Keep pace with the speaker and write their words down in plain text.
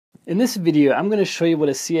In this video, I'm going to show you what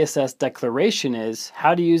a CSS declaration is,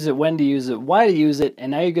 how to use it, when to use it, why to use it,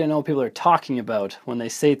 and now you're going to know what people are talking about when they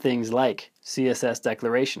say things like CSS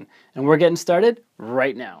declaration. And we're getting started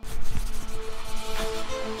right now.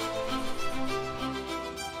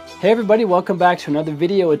 Hey everybody, welcome back to another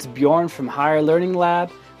video. It's Bjorn from Higher Learning Lab,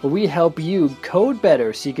 where we help you code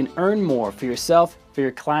better so you can earn more for yourself, for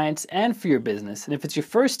your clients, and for your business. And if it's your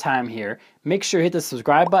first time here, make sure you hit the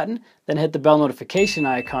subscribe button, then hit the bell notification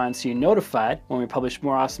icon so you're notified when we publish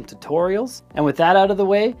more awesome tutorials. And with that out of the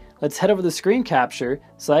way, let's head over to screen capture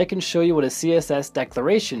so I can show you what a CSS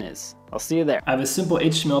declaration is. I'll see you there. I have a simple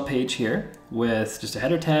HTML page here with just a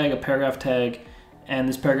header tag, a paragraph tag, and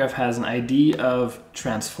this paragraph has an ID of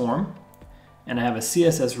transform. And I have a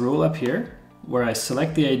CSS rule up here where I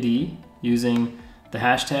select the ID using the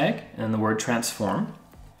hashtag and the word transform.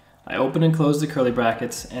 I open and close the curly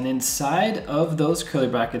brackets, and inside of those curly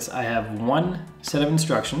brackets I have one set of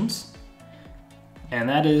instructions, and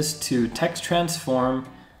that is to text transform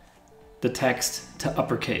the text to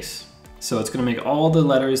uppercase. So it's going to make all the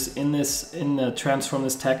letters in the transform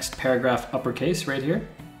this text paragraph uppercase right here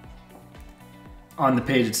on the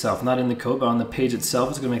page itself, not in the code, but on the page itself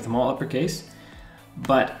it's going to make them all uppercase.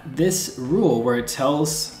 But this rule where it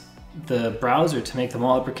tells the browser to make them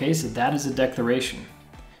all uppercase, that is a declaration.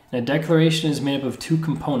 And a declaration is made up of two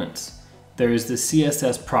components. There is the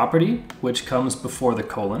CSS property, which comes before the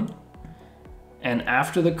colon, and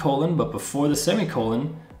after the colon, but before the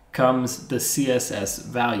semicolon, comes the CSS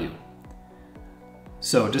value.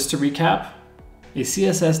 So just to recap, a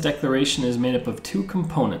CSS declaration is made up of two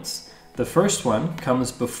components. The first one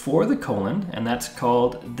comes before the colon, and that's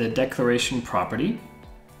called the declaration property.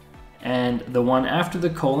 And the one after the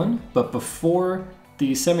colon, but before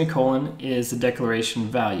the semicolon, is the declaration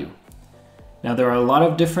value. Now there are a lot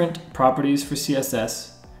of different properties for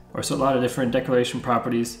CSS, or so a lot of different declaration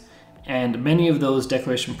properties, and many of those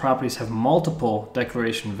declaration properties have multiple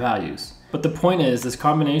declaration values. But the point is, this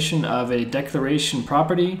combination of a declaration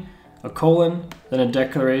property, a colon, then a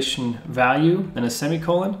declaration value, then a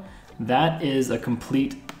semicolon, that is a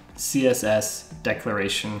complete CSS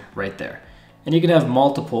declaration right there. And you can have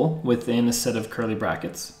multiple within a set of curly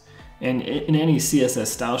brackets. And in any CSS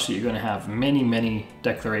style sheet, you're going to have many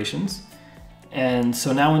declarations. And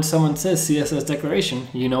so now when someone says CSS declaration,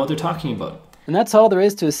 you know what they're talking about. And that's all there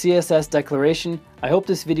is to a CSS declaration. I hope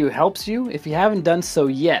this video helps you. If you haven't done so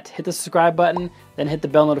yet, hit the subscribe button, then hit the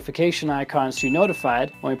bell notification icon so you're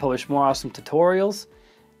notified when we publish more awesome tutorials.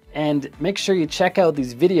 And make sure you check out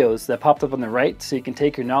these videos that popped up on the right so you can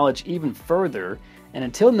take your knowledge even further. And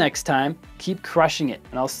until next time, keep crushing it,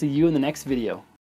 and I'll see you in the next video.